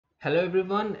Hello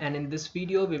everyone, and in this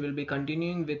video we will be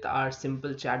continuing with our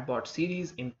simple chatbot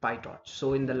series in PyTorch.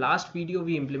 So in the last video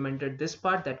we implemented this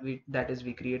part that is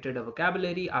we created a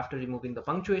vocabulary after removing the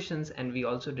punctuations, and we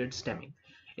also did stemming.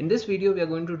 In this video we are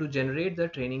going to generate the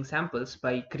training samples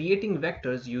by creating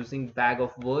vectors using bag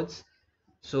of words.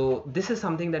 So this is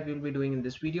something that we will be doing in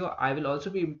this video. I will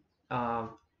also be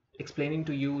explaining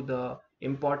to you the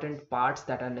important parts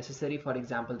that are necessary, for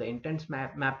example the intents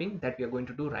mapping that we are going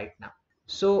to do right now.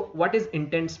 So what is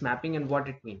intents mapping and what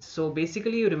it means? So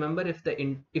basically you remember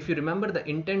if you remember the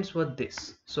intents were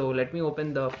this. So let me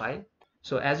open the file.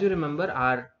 So as you remember,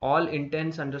 our all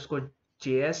intents underscore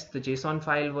JS, the JSON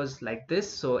file was like this.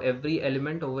 So every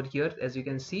element over here, as you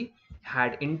can see,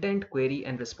 had intent, query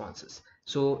and responses.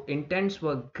 So intents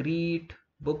were greet,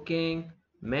 booking,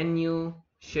 menu,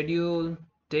 schedule,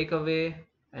 takeaway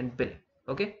and bill.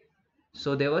 Okay.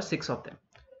 So there were 6 of them.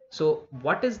 So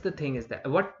what is the thing is that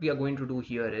what we are going to do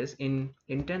here is in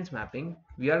intents mapping,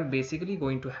 we are basically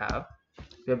going to have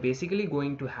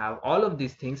all of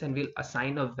these things, and we'll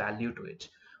assign a value to it.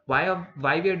 Why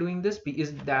we are doing this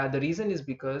is that the reason is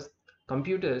because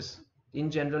computers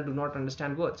in general do not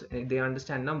understand words, they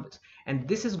understand numbers, and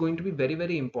this is going to be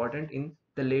very important in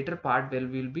the later part where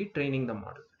we'll be training the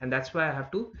model, and that's why I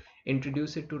have to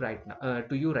introduce it to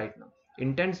you right now.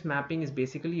 Intents mapping is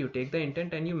basically you take the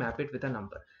intent and you map it with a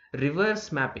number.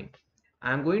 Reverse mapping,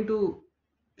 I'm going to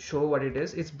show what it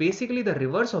is. It's basically the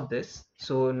reverse of this.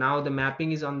 So now the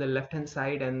mapping is on the left hand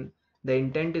side and the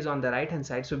intent is on the right hand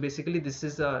side. So basically this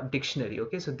is a dictionary.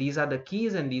 Okay, so these are the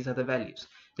keys and these are the values.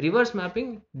 Reverse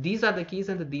mapping, these are the keys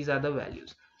and these are the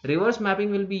values. Reverse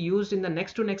mapping will be used in the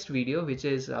next video, which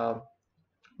is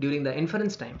during the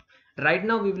inference time. Right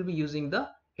now we will be using the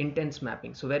intents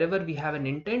mapping. So wherever we have an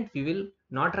intent, we will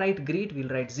not write greet, we'll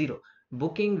write 0.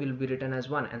 Booking will be written as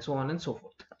 1, and so on and so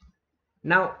forth.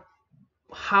 Now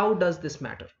how does this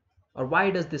matter, or why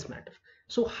does this matter?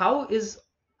 So how is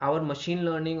our machine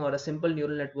learning or a simple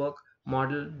neural network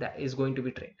model that is going to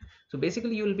be trained? So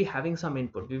basically you will be having some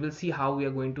input. We will see how we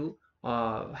are going to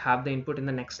have the input in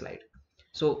the next slide.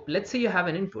 So let's say you have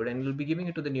an input and you'll be giving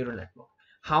it to the neural network.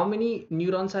 How many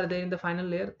neurons are there in the final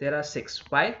layer? There are 6.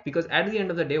 Why? Because at the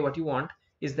end of the day what you want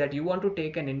is that you want to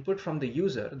take an input from the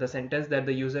user, the sentence that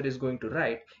the user is going to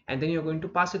write, and then you're going to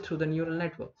pass it through the neural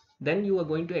network. Then you are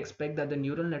going to expect that the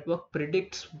neural network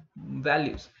predicts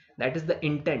values. That is the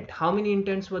intent. How many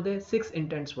intents were there? 6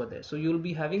 intents were there. So you'll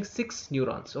be having 6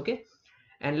 neurons. Okay,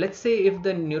 and let's say if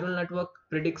the neural network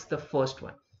predicts the first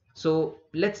one, so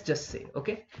let's just say,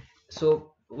 okay,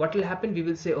 so what will happen, we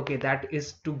will say, okay, that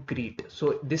is to greet.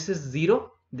 So this is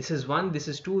 0, this is 1, this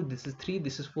is 2, this is 3,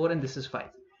 this is 4 and this is 5.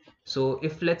 So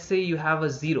if let's say you have a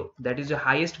 0, that is your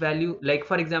highest value, like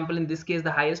for example in this case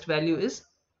the highest value is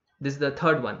this, is the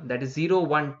third one, that is 0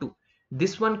 1 2.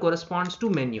 This one corresponds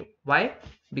to menu. Why?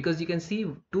 Because you can see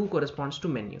 2 corresponds to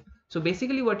menu. So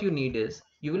basically what you need is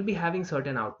you will be having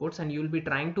certain outputs and you will be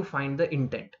trying to find the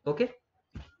intent. Okay,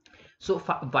 so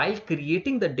while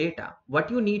creating the data,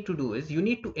 what you need to do is you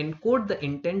need to encode the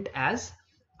intent as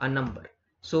a number.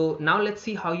 So now let's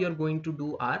see how you're going to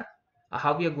do our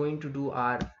how we are going to do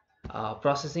our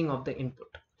processing of the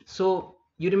input. So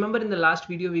you remember in the last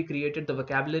video we created the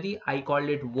vocabulary. I called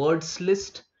it words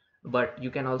list, but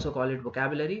you can also call it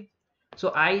vocabulary.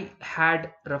 So I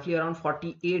had roughly around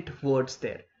 48 words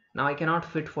there. Now I cannot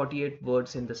fit 48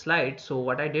 words in the slide, so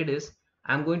what I did is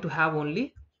I'm going to have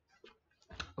only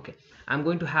okay, I'm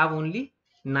going to have only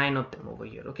 9 of them over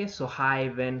here. Okay, so hi,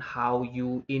 when, how,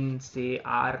 you, in, say,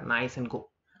 are, nice and go.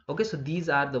 Okay, so these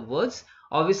are the words.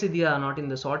 Obviously they are not in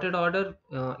the sorted order.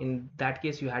 In that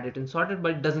case you had it in sorted,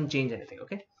 but it doesn't change anything.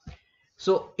 Okay,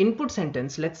 so input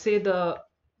sentence, let's say the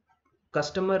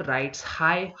customer writes,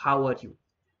 hi, how are you?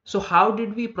 So how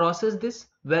did we process this?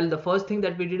 Well, the first thing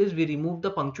that we did is we removed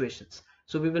the punctuations.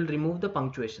 So we will remove the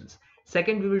punctuations.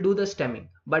 Second, we will do the stemming.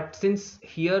 But since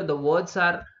here the words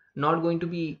are not going to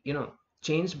be,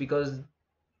 changed because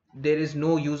there is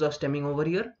no use of stemming over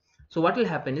here. So what will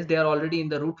happen is they are already in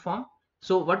the root form.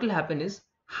 So what will happen is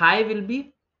hi will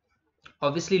be,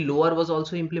 obviously lower was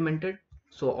also implemented.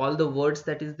 So all the words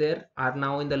that is there are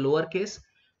now in the lower case.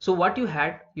 So what you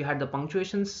had the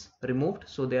punctuations removed,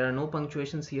 so there are no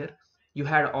punctuations here. You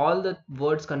had all the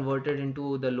words converted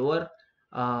into the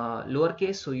lower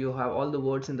case, so you have all the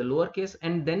words in the lower case,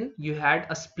 and then you had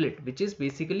a split, which is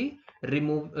basically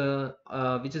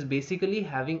which is basically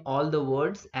having all the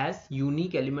words as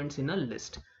unique elements in a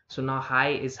list. So now hi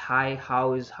is hi,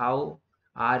 how is how,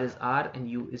 r is r, and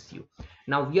u is u.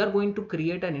 Now we are going to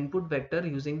create an input vector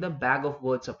using the bag of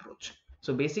words approach.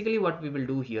 So basically what we will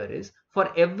do here is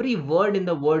for every word in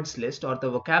the words list or the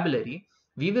vocabulary,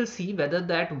 we will see whether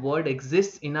that word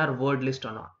exists in our word list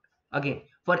or not. Again,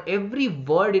 for every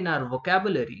word in our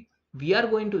vocabulary, we are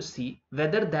going to see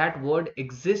whether that word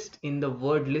exists in the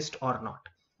word list or not.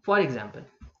 For example,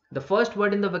 the first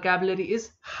word in the vocabulary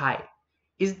is high.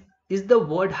 Is the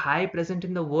word high present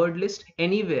in the word list?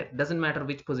 Anywhere, doesn't matter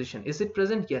which position. Is it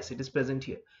present? Yes, it is present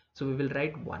here. So we will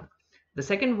write 1. The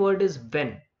second word is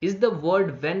when. Is the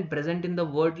word when present in the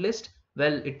word list?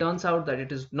 Well, it turns out that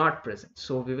it is not present.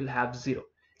 So we will have 0.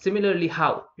 Similarly,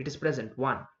 how, it is present,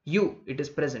 1. You, it is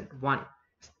present, 1.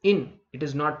 In, it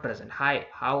is not present. Hi,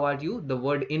 how are you? The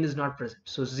word in is not present.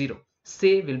 So 0.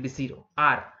 Say will be 0.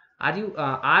 Are you,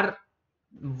 are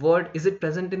word, is it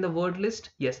present in the word list?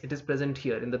 Yes, it is present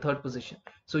here in the third position.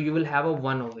 So you will have a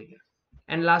 1 over here.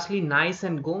 And lastly, nice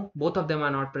and go, both of them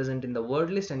are not present in the word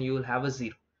list, and you will have a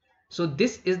 0. So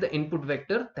this is the input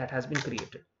vector that has been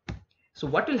created. So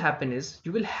what will happen is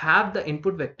you will have the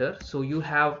input vector. So you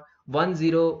have 1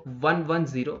 0 1 1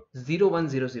 0 0 1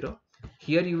 0 0.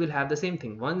 Here you will have the same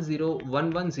thing, 1 0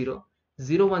 1 1 0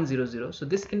 0 1 0 0. So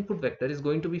this input vector is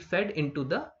going to be fed into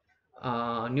the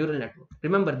neural network.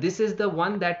 Remember, this is the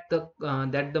one that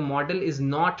the model is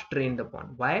not trained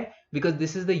upon. Why? Because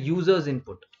this is the user's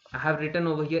input. I have written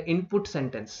over here input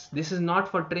sentence. This is not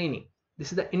for training.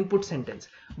 This is the input sentence.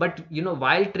 But you know,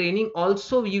 while training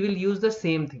also we will use the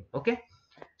same thing. Okay,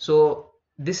 so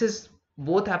this is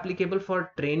both applicable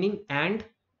for training and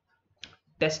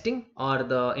testing or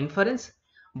the inference.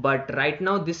 But right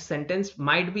now this sentence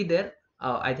might be there,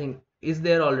 I think is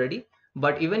there already.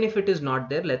 But even if it is not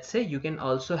there, let's say, you can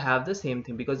also have the same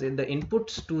thing, because the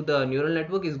inputs to the neural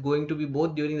network is going to be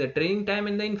both during the training time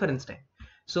and the inference time.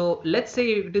 So let's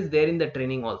say if it is there in the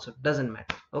training also, doesn't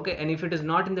matter. Okay, and if it is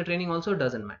not in the training also,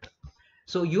 doesn't matter.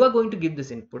 So you are going to give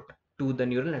this input to the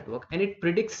neural network and it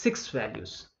predicts 6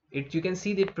 values. You can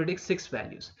see that it predicts 6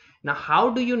 values. Now how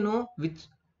do you know which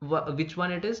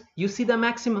one it is? You see the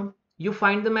maximum, you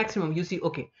find the maximum, you see,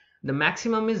 okay, the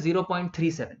maximum is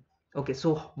 0.37. Okay,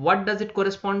 so what does it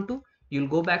correspond to? You'll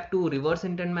go back to reverse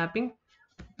intent mapping.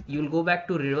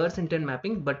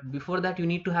 But before that you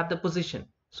need to have the position.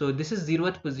 So this is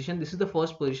 0th position, this is the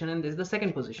first position, and this is the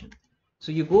second position.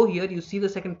 So you go here, you see the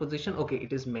second position. Okay,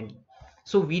 it is many.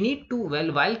 So we need to,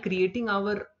 well, while creating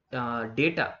our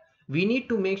data, we need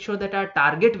to make sure that our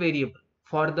target variable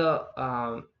for the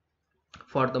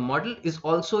model is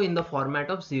also in the format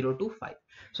of 0 to 5.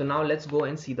 So now let's go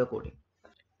and see the coding.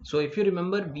 So if you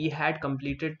remember, we had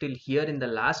completed till here in the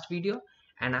last video,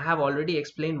 and I have already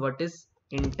explained what is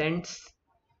intents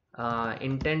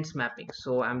mapping.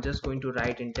 So I'm just going to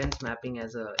write intents mapping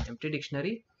as a empty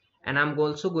dictionary, and I'm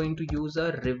also going to use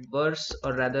a reverse,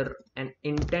 or rather an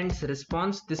intents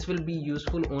response. This will be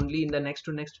useful only in the next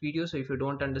to next video, so if you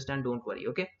don't understand, don't worry.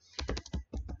 Okay,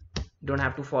 don't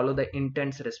have to follow the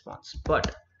intents response.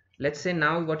 But let's say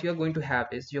now what you're going to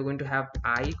have is you're going to have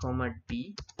I comma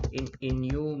d in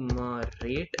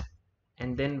enumerate,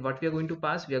 and then what we are going to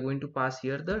pass, we are going to pass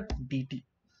here the dt.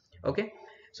 Okay,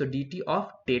 so dt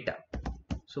of data,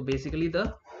 so basically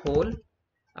the whole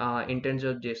intents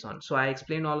of JSON. So I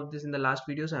explained all of this in the last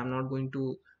video, so I'm not going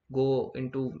to go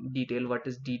into detail what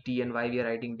is dt and why we are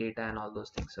writing data and all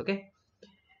those things. Okay,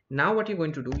 now what you're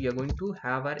going to do, you're going to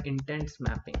have our intents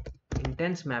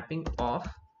mapping of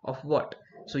what?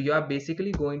 So you are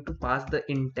basically going to pass the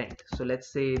intent. So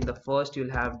let's say in the first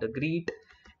you'll have the greet,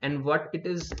 and what it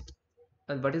is,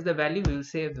 what is the value? We will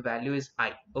say the value is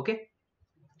I. Okay,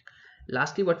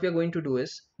 lastly what we are going to do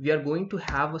is we are going to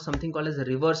have something called as a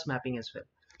reverse mapping as well.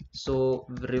 So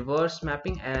reverse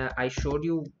mapping, I showed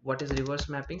you what is reverse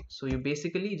mapping. So you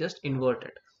basically just invert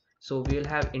it. So we will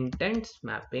have intents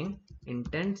mapping. You're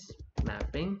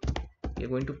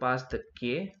going to pass the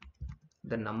k,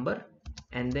 the number,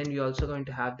 and then you're also going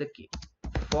to have the key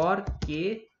for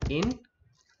k in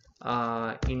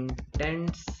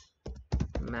intents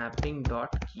mapping dot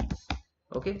keys.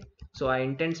 Okay, so our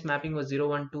intents mapping was 0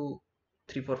 1 2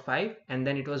 3 4 5, and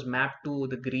then it was mapped to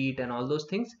the greet and all those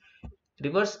things.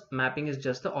 Reverse mapping is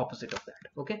just the opposite of that.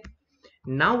 Okay,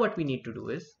 now what we need to do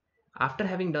is, after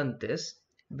having done this,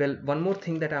 well, one more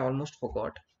thing that I almost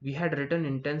forgot. We had written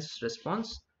intents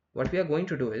response. What we are going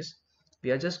to do is we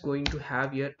are just going to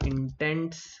have here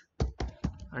intents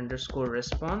underscore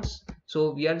response.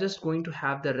 So we are just going to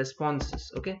have the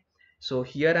responses. Okay, so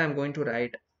here I'm going to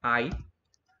write I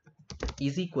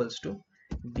is equals to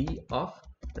d of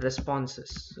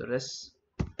responses.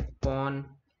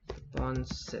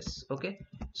 Okay,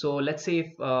 so let's say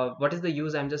if what is the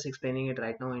use, I'm just explaining it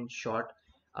right now in short.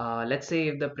 Let's say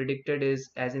if the predicted is,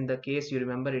 as in the case you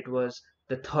remember, it was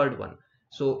the third one.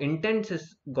 So intents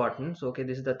is gotten. So okay,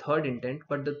 this is the third intent,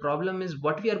 but the problem is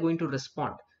what we are going to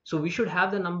respond. So we should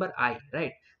have the number I,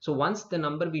 right? So once the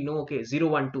number we know, okay, 0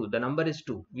 1 2, the number is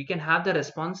 2, we can have the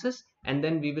responses, and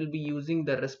then we will be using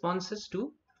the responses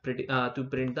to print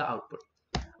the output.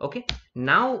 Okay,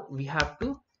 now we have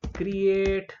to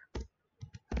create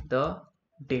the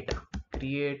data,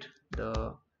 create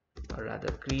the, or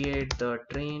rather create the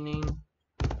training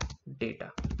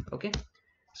data. Okay,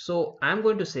 so I'm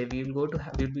going to say we will go to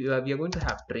have, we are going to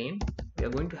have train, we are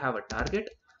going to have a target,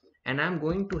 and I'm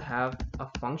going to have a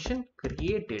function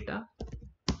create data,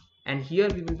 and here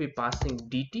we will be passing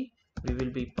dt, we will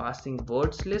be passing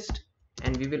words list,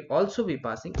 and we will also be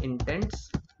passing intents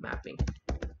mapping.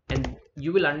 And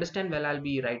you will understand while I'll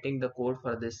be writing the code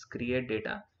for this create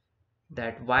data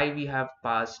that why we have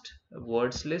passed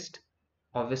words list.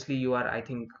 Obviously you are, I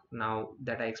think now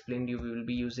that I explained you, we will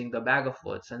be using the bag of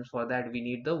words, and for that we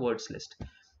need the words list.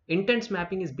 Intents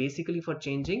mapping is basically for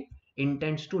changing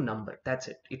intents to number, that's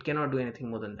it, it cannot do anything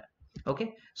more than that.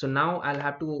 Okay, so now I'll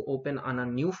have to open on a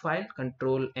new file,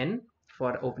 control N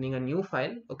for opening a new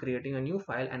file or creating a new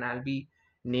file, and I'll be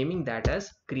naming that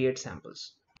as create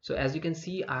samples. So as you can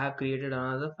see, I have created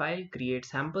another file, create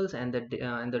samples, and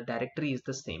the directory is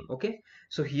the same. Okay,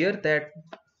 so here that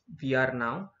we are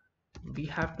now, we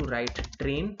have to write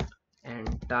train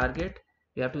and target,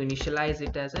 we have to initialize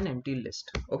it as an empty list.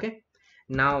 Okay,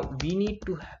 now we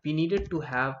needed to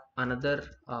have another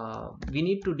we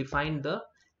need to define the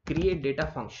create data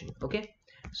function. Okay,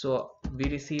 so we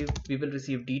will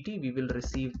receive dt, we will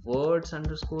receive words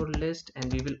underscore list,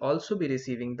 and we will also be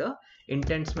receiving the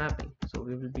intents mapping. So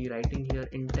we will be writing here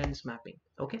intents mapping.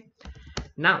 Okay,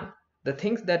 now the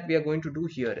things that we are going to do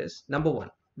here is, number one,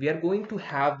 we are going to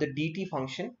have the dt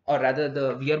function, or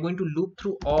rather we are going to loop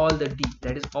through all the d,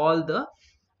 that is all the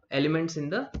elements in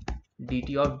the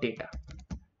dt of data.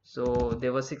 So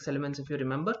there were 6 elements if you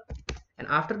remember, and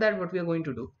after that what we are going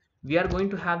to do, we are going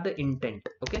to have the intent.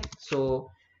 Okay, so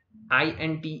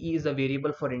int is a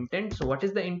variable for intent. So what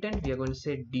is the intent? We are going to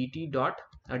say dt dot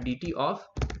dt of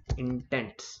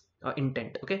intents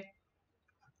intent. Okay,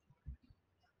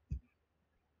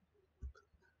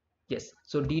 yes,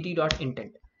 so dt dot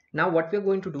intent. Now what we are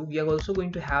going to do, we are also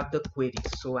going to have the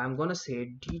queries. So I'm going to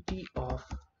say dt of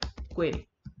query.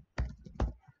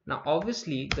 Now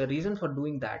obviously the reason for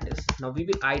doing that is, now we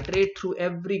will iterate through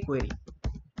every query.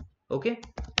 Okay,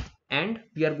 and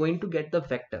we are going to get the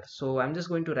vector. So I'm just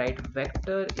going to write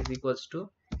vector is equals to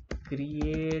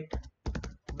create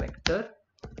vector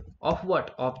of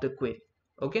what, of the query.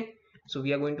 Okay, so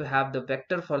we are going to have the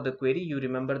vector for the query. You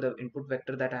remember the input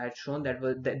vector that I had shown, that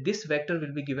was that this vector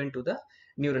will be given to the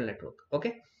neural network.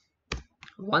 Okay,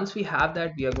 once we have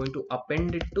that, we are going to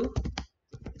append it to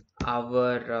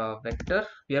our vector,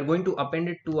 we are going to append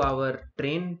it to our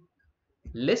train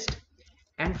list.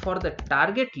 And for the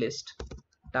target list,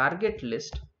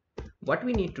 what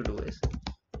we need to do is,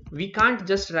 we can't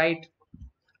just write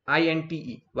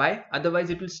inte. Why? Otherwise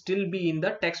it will still be in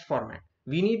the text format.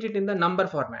 We need it in the number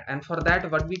format, and for that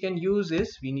what we can use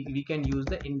is, we can use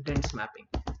the intents mapping,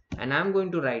 and I'm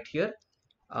going to write here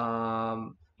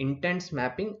intents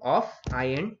mapping of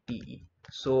inte.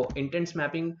 So intents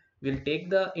mapping will take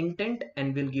the intent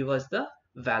and will give us the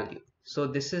value. So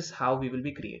this is how we will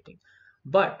be creating.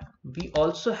 But we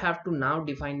also have to now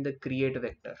define the create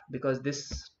vector, because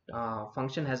this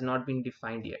function has not been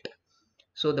defined yet.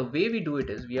 So the way we do it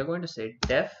is, we are going to say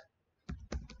def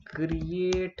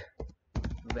create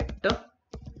vector.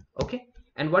 Okay,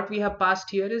 and what we have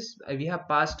passed here is, we have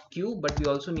passed q, but we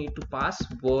also need to pass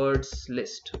words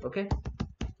list. Okay,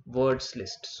 words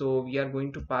list. So we are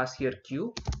going to pass here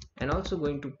q, and also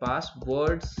going to pass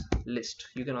words list.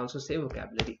 You can also say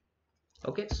vocabulary.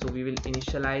 Okay, so we will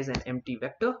initialize an empty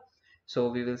vector. So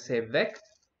we will say vec.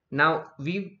 Now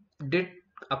we did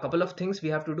a couple of things we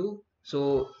have to do.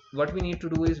 So what we need to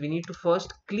do is, we need to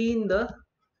first clean the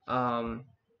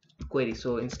query.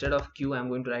 So instead of q, I'm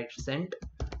going to write sent.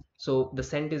 So the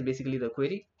sent is basically the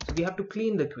query. So we have to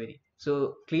clean the query.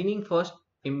 So cleaning first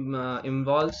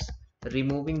involves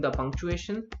removing the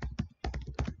punctuations.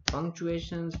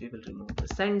 We will remove the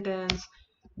sentence.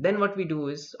 Then what we do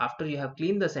is, after you have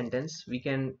cleaned the sentence,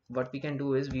 what we can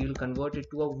do is, we will convert it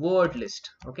to a word list.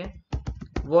 Okay,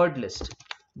 word list.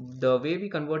 The way we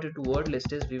convert it to word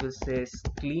list is, we will say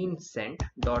clean sent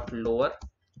dot lower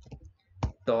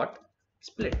dot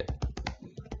split.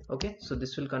 Okay, so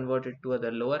this will convert it to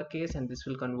the lower case, and this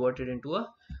will convert it into a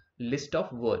list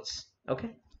of words.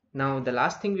 Okay, now the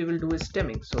last thing we will do is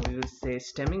stemming. So we will say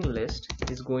stemming list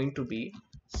is going to be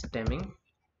stemming.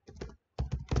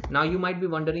 Now you might be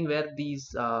wondering where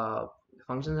these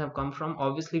functions have come from.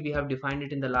 Obviously we have defined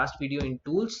it in the last video in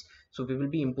tools, so we will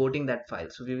be importing that file.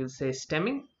 So we will say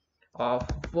stemming of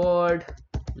word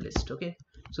list. Okay,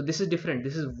 so this is different.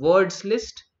 This is words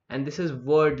list and this is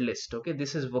word list. Okay,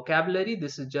 this is vocabulary,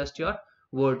 this is just your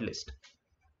word list.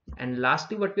 And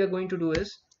lastly, what we are going to do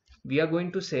is we are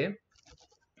going to say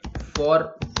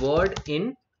for word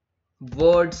in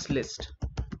words list.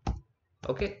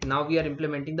 Okay, now we are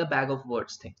implementing the bag of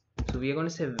words thing. So we are going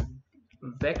to say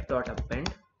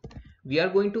vec.append. We are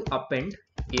going to append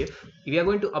if we are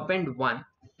going to append one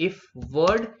if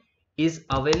word is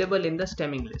available in the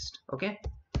stemming list. Okay,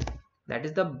 that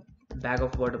is the bag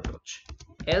of word approach.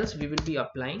 Else we will be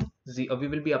applying we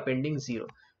will be appending 0.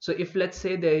 So if let's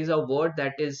say there is a word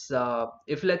that is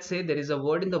if let's say there is a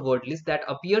word in the word list that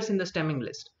appears in the stemming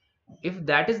list, if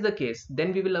that is the case,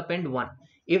 then we will append 1.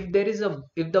 If there is a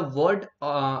if the word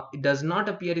does not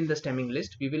appear in the stemming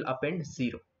list, we will append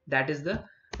 0. That is the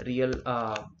real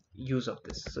use of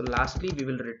this. So lastly we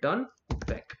will return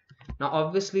vec. Now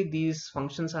obviously these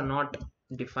functions are not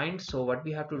defined, so what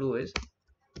we have to do is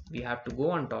we have to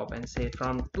go on top and say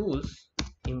from tools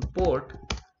import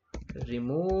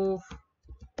remove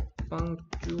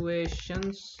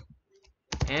punctuations,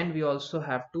 and we also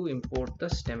have to import the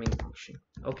stemming function.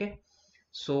 Okay,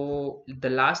 so the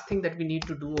last thing that we need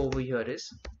to do over here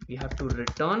is we have to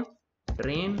return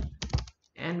train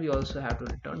and we also have to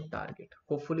return target.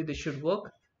 Hopefully this should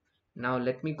work. Now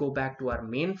let me go back to our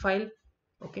main file.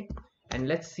 Okay, and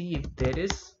let's see if there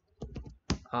is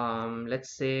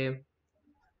let's say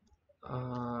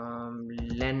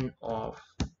len of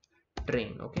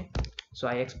train. Okay, so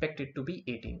I expect it to be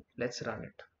 18. Let's run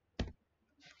it.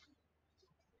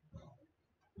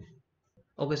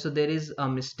 Okay, so there is a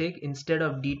mistake. Instead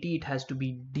of dt it has to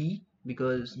be d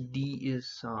because d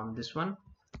is this one.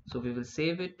 So we will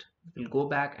save it, we'll go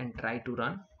back and try to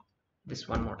run this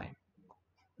one more time.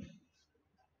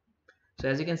 So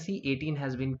as you can see 18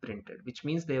 has been printed, which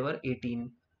means there were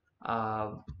 18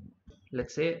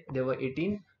 let's say there were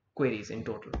 18 queries in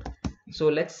total. So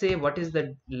let's say what is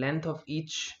the length of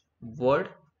each word,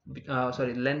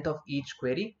 sorry, length of each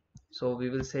query. So we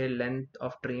will say length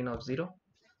of train of 0.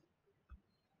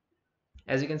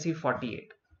 As you can see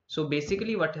 48. So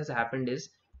basically what has happened is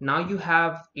now you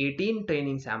have 18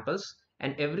 training samples,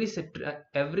 and every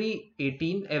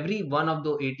one of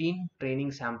the 18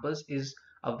 training samples is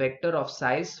a vector of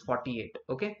size 48.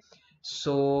 Okay,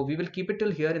 so we will keep it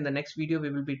till here. In the next video we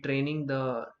will be training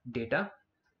the data.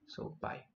 So bye.